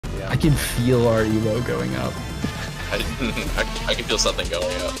can feel our elo going up. I can feel something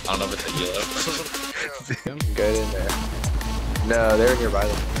going up. I don't know if it's a elo. Get in there. No, they're nearby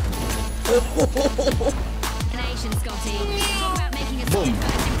them. Nation, Scotty. Talk about making a first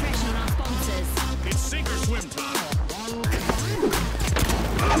impression on our sponsors. It's sink or swim time.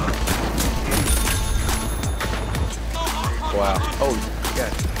 Wow. Oh, yeah.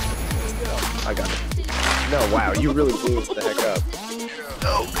 I got it. No, wow, you really blew the heck up.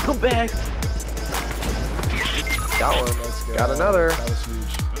 No, come back. Got one. Let's go. Got another. That was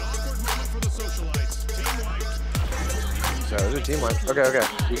huge. So there's a team line. Okay, okay.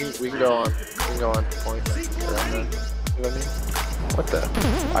 We can go on. We can go on. Point. Around them. You know what I mean? What the?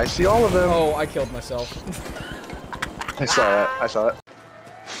 I see all of them. Oh, I killed myself. I saw that. I saw it.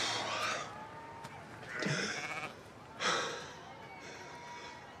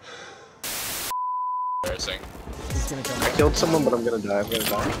 Embarrassing. He's gonna come I back. killed someone, but I'm gonna die. I'm gonna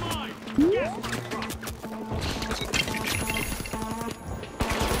die.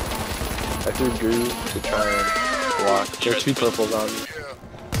 I threw goo to try and block. There's two purples on me.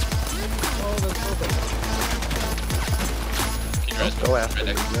 Oh, that's perfect. Can you guys Go after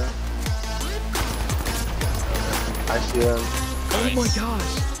me. Yeah. I see them. Oh my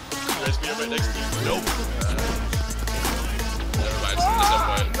gosh. You guys be right next to you. Nope. Never mind. At some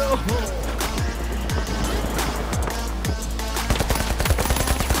point. No.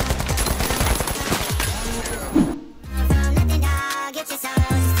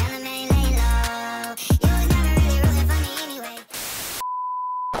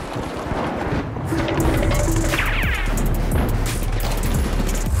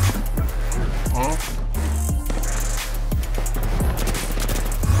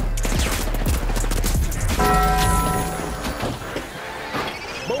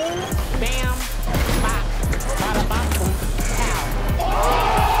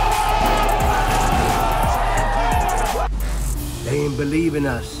 They ain't believe in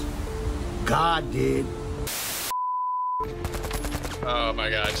us. God did. Oh my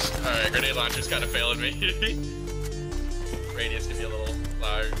gosh. Alright, grenade launcher's kind of failing me. Radius can be a little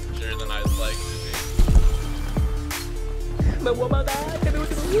larger than I'd like it to be.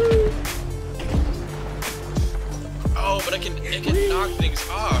 Oh, but it can knock things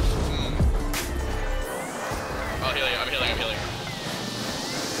off. I'll heal you. I'm healing.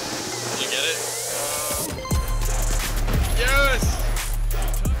 Did you get it? Yes!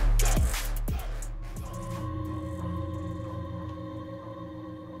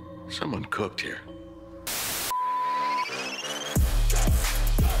 Someone cooked here.